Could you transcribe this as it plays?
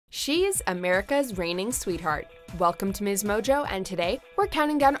She's America's reigning sweetheart. Welcome to MsMojo, and today we're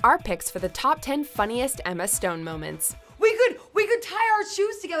counting down our picks for the top 10 funniest Emma Stone moments. We could tie our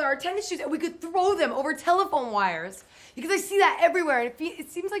shoes together, our tennis shoes, and we could throw them over telephone wires. Because I see that everywhere, and it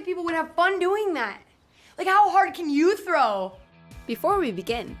seems like people would have fun doing that. Like, how hard can you throw? Before we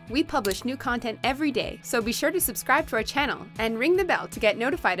begin, we publish new content every day, so be sure to subscribe to our channel and ring the bell to get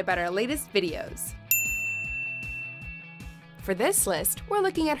notified about our latest videos. For this list, we're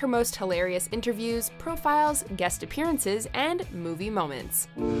looking at her most hilarious interviews, profiles, guest appearances, and movie moments.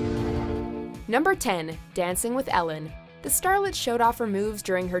 Number 10, Dancing with Ellen. The starlet showed off her moves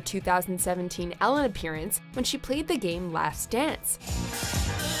during her 2017 Ellen appearance when she played the game Last Dance.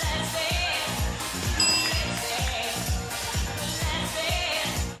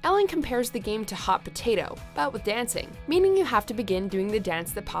 Ellen compares the game to hot potato, but with dancing, meaning you have to begin doing the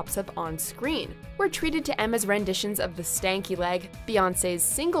dance that pops up on screen. We're treated to Emma's renditions of the Stanky Leg, Beyoncé's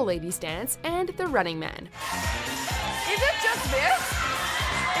Single Ladies Dance, and the Running Man. Is it just this?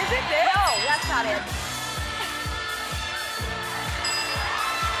 Is it this? No, that's not it.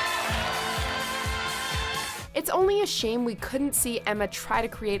 It's only a shame we couldn't see Emma try to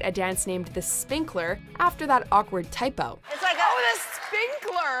create a dance named the Spinkler after that awkward typo. It's like, oh, the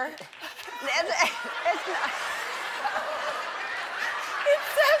Spinkler. It's not.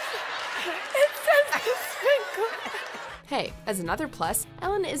 It says the Spinkler. Hey, as another plus,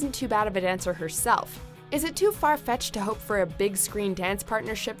 Ellen isn't too bad of a dancer herself. Is it too far-fetched to hope for a big screen dance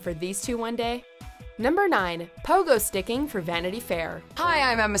partnership for these two one day? Number 9, Pogo sticking for Vanity Fair.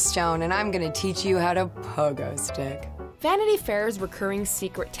 Hi, I'm Emma Stone, and I'm gonna teach you how to pogo stick. Vanity Fair's recurring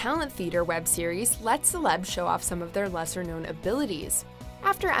secret talent theater web series lets celebs show off some of their lesser-known abilities.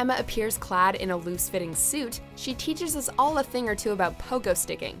 After Emma appears clad in a loose-fitting suit, she teaches us all a thing or two about pogo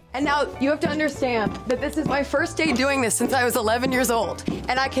sticking. And now you have to understand that this is my first day doing this since I was 11 years old,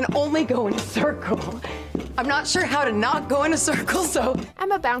 and I can only go in a circle. I'm not sure how to not go in a circle, so...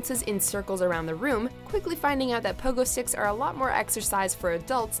 Emma bounces in circles around the room, quickly finding out that pogo sticks are a lot more exercise for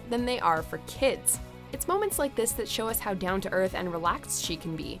adults than they are for kids. It's moments like this that show us how down-to-earth and relaxed she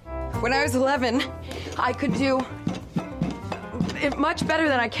can be. When I was 11, I could do it much better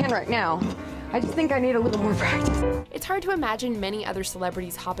than I can right now. I just think I need a little more practice. It's hard to imagine many other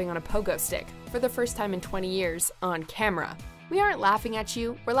celebrities hopping on a pogo stick, for the first time in 20 years, on camera. We aren't laughing at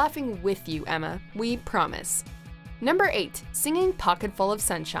you, we're laughing with you, Emma. We promise. Number 8, singing Pocketful of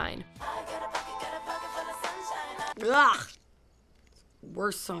Sunshine. Ugh.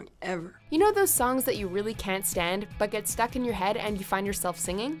 Worst song ever. You know those songs that you really can't stand, but get stuck in your head and you find yourself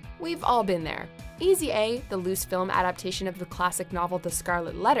singing? We've all been there. Easy A, the loose film adaptation of the classic novel The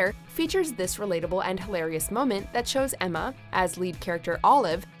Scarlet Letter, features this relatable and hilarious moment that shows Emma, as lead character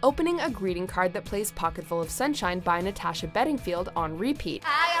Olive, opening a greeting card that plays Pocketful of Sunshine by Natasha Bedingfield on repeat.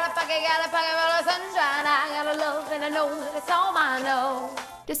 I got a pocketful of sunshine, I got a love and I know that it's all I know.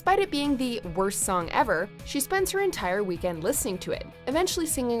 Despite it being the worst song ever, she spends her entire weekend listening to it, eventually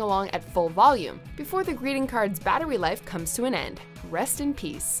singing along at full volume, before the greeting card's battery life comes to an end. Rest in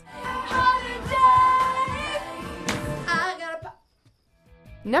peace.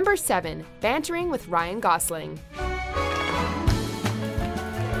 Number 7, Bantering with Ryan Gosling.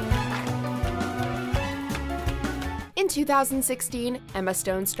 In 2016, Emma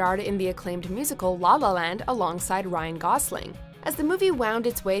Stone starred in the acclaimed musical La La Land alongside Ryan Gosling. As the movie wound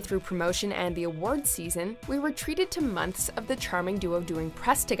its way through promotion and the awards season, we were treated to months of the charming duo doing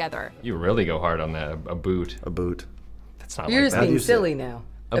press together. You really go hard on that, a boot. A boot. That's not You're like just that. being silly now.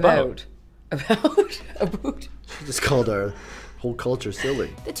 About A boot. Just called our whole culture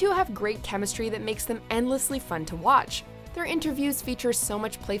silly. The two have great chemistry that makes them endlessly fun to watch. Their interviews feature so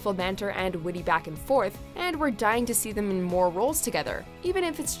much playful banter and witty back and forth, and we're dying to see them in more roles together, even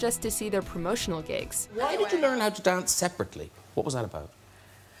if it's just to see their promotional gigs. Why did you learn how to dance separately? What was that about?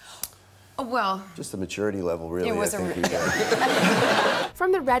 Oh, well, Just the maturity level, really. It was I think a- we got.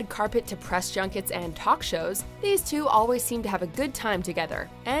 From the red carpet to press junkets and talk shows, these two always seem to have a good time together,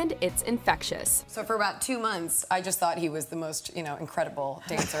 and it's infectious. so for about 2 months, I just thought he was the most, incredible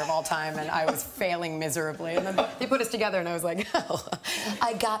dancer of all time, and I was failing miserably. And then they put us together, and I was like, oh,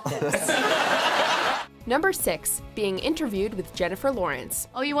 I got this. Number 6, being interviewed with Jennifer Lawrence.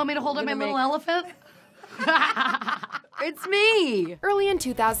 Oh, you want me to hold up my little elephant? It's me! Early in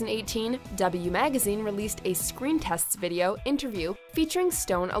 2018, W Magazine released a screen tests video interview featuring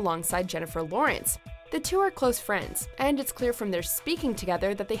Stone alongside Jennifer Lawrence. The two are close friends, and it's clear from their speaking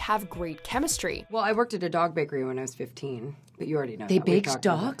together that they have great chemistry. Well, I worked at a dog bakery when I was 15, but you already know They that. We baked talked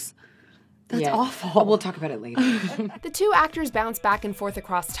about dogs? That's Yeah. awful. We'll talk about it later. The two actors bounce back and forth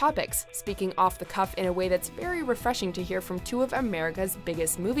across topics, speaking off the cuff in a way that's very refreshing to hear from two of America's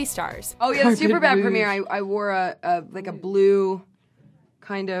biggest movie stars. Oh yeah, the Superbad premiere. I wore a like a blue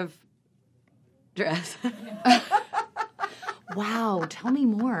kind of dress. Wow, tell me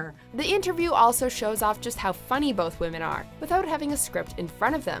more. The interview also shows off just how funny both women are, without having a script in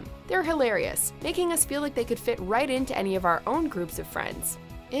front of them. They're hilarious, making us feel like they could fit right into any of our own groups of friends.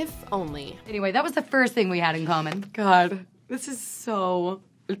 If only. Anyway, that was the first thing we had in common. God, this is so...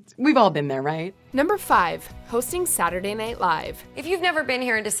 We've all been there, right? Number 5, hosting Saturday Night Live. If you've never been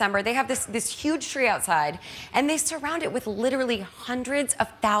here in December, they have this huge tree outside, and they surround it with literally hundreds of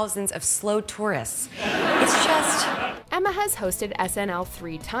thousands of slow tourists. It's just... Emma has hosted SNL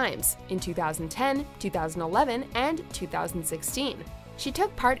 3 times, in 2010, 2011, and 2016. She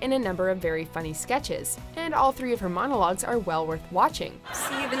took part in a number of very funny sketches, and all 3 of her monologues are well worth watching.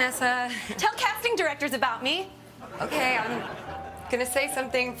 See, Vanessa, tell casting directors about me. Okay, I'm gonna say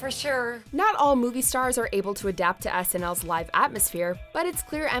something for sure. Not all movie stars are able to adapt to SNL's live atmosphere, but it's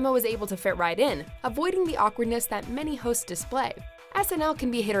clear Emma was able to fit right in, avoiding the awkwardness that many hosts display. SNL can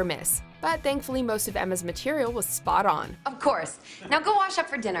be hit or miss, but thankfully most of Emma's material was spot on. Of course. Now go wash up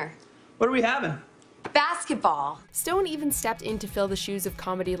for dinner. What are we having? Basketball. Stone even stepped in to fill the shoes of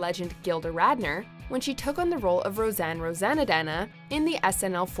comedy legend Gilda Radner when she took on the role of Roseanne Rosanna in the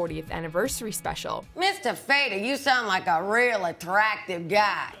SNL 40th anniversary special. Mr. Fader, you sound like a real attractive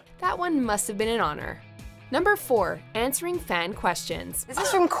guy. That one must have been an honor. Number 4, answering fan questions. This is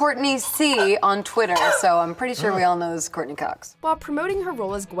from Courtney C. on Twitter, so I'm pretty sure we all know this is Courtney Cox. While promoting her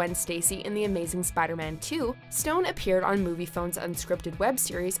role as Gwen Stacy in The Amazing Spider-Man 2, Stone appeared on MoviePhone's unscripted web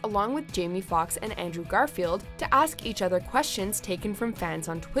series along with Jamie Foxx and Andrew Garfield to ask each other questions taken from fans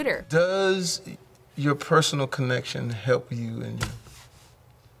on Twitter. Does your personal connection help you in your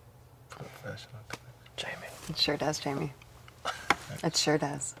professional connection? Jamie. It sure does, Jamie. It sure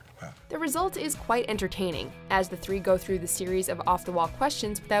does. The result is quite entertaining, as the 3 go through the series of off-the-wall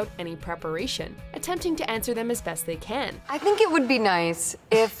questions without any preparation, attempting to answer them as best they can. I think it would be nice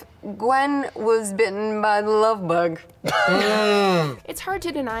if Gwen was bitten by the love bug. It's hard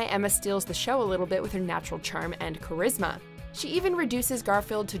to deny Emma steals the show a little bit with her natural charm and charisma. She even reduces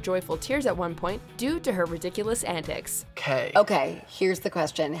Garfield to joyful tears at one point due to her ridiculous antics. Okay, here's the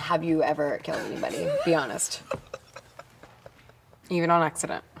question. Have you ever killed anybody? Be honest. Even on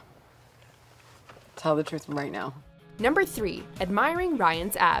accident. Tell the truth right now. Number 3, admiring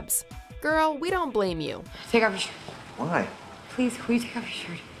Ryan's abs. Girl, we don't blame you. Take off your shirt. Why? Please, will you take off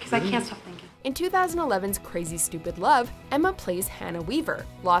your shirt? Because I can't stop thinking. In 2011's Crazy Stupid Love, Emma plays Hannah Weaver,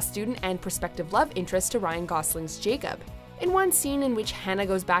 law student and prospective love interest to Ryan Gosling's Jacob. In one scene in which Hannah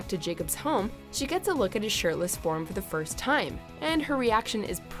goes back to Jacob's home, she gets a look at his shirtless form for the first time, and her reaction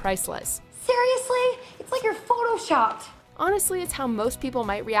is priceless. Seriously? It's like you're photoshopped. Honestly, it's how most people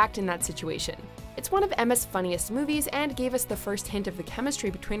might react in that situation. It's one of Emma's funniest movies and gave us the first hint of the chemistry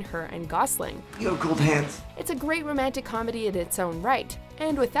between her and Gosling. You have cold hands. It's a great romantic comedy in its own right,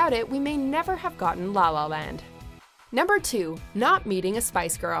 and without it, we may never have gotten La La Land. Number 2, not meeting a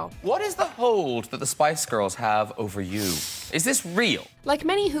Spice Girl. What is the hold that the Spice Girls have over you? Is this real? Like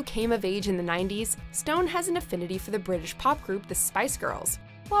many who came of age in the 90s, Stone has an affinity for the British pop group the Spice Girls.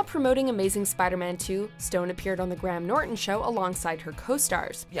 While promoting Amazing Spider-Man 2, Stone appeared on The Graham Norton Show alongside her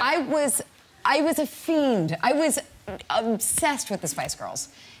co-stars. Yeah. I was a fiend. I was obsessed with the Spice Girls.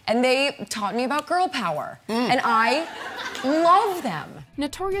 And they taught me about girl power. And I love them.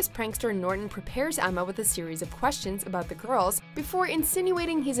 Notorious prankster Norton prepares Emma with a series of questions about the girls before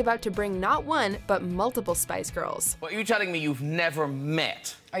insinuating he's about to bring not one, but multiple Spice Girls. What, are you telling me you've never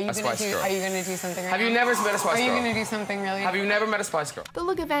met a Spice Girl? Are you gonna do something right Have now? you never met a Spice Girl? Are you gonna do something really? Have you never met a Spice Girl? The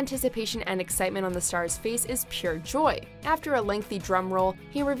look of anticipation and excitement on the star's face is pure joy. After a lengthy drum roll,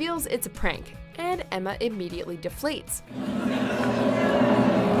 he reveals it's a prank, and Emma immediately deflates.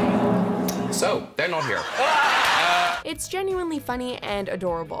 So, they're not here. It's genuinely funny and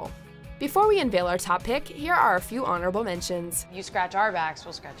adorable. Before we unveil our top pick, here are a few honorable mentions. You scratch our backs,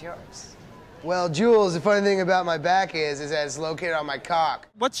 we'll scratch yours. Well, Jules, the funny thing about my back is that it's located on my cock.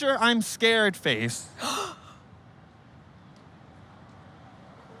 What's your I'm scared face?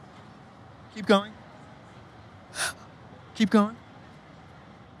 Keep going. Keep going.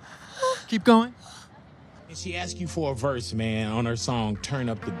 Keep going. And she asked you for a verse, man, on her song, Turn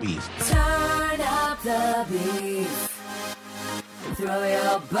Up the Beat. Turn up the beat. Throw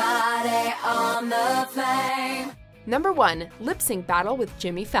your body on the flame. Number 1, lip sync battle with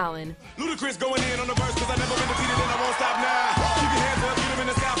Jimmy Fallon. Ludacris going in on the verse, cause I never been defeated and I won't stop now. Keep your hands up, get them in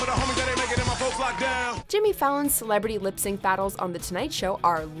the sky for the homies that ain't making it, my folks locked down. Jimmy Fallon's celebrity lip-sync battles on The Tonight Show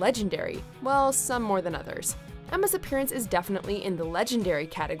are legendary, well, some more than others. Emma's appearance is definitely in the legendary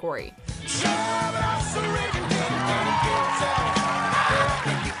category.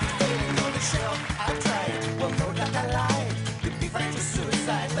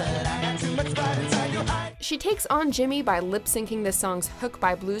 She takes on Jimmy by lip-syncing the songs Hook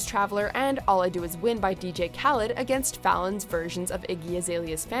by Blues Traveler and All I Do Is Win by DJ Khaled against Fallon's versions of Iggy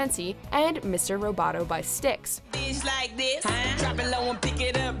Azalea's Fancy and Mr. Roboto by Styx. Like this, drop it low and pick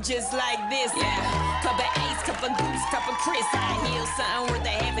it up just like this. Yeah. Cup of Ace, cup of Goose, cup of Chris. I heal something worth a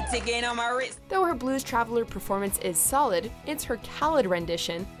half a ticket on my wrist. Though her Blues Traveler performance is solid, it's her Khaled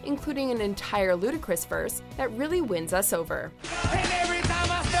rendition, including an entire Ludacris verse, that really wins us over. And every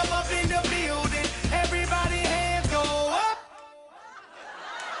time I step up in the building, everybody hands go up.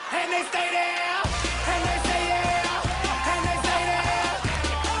 And they stay there. And they stay there. And they stay there.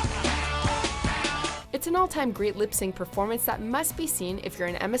 It's an all-time great lip-sync performance that must be seen if you're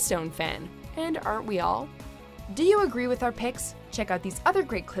an Emma Stone fan. And aren't we all? Do you agree with our picks? Check out these other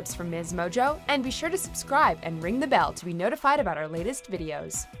great clips from MsMojo, and be sure to subscribe and ring the bell to be notified about our latest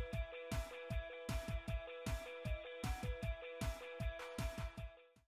videos.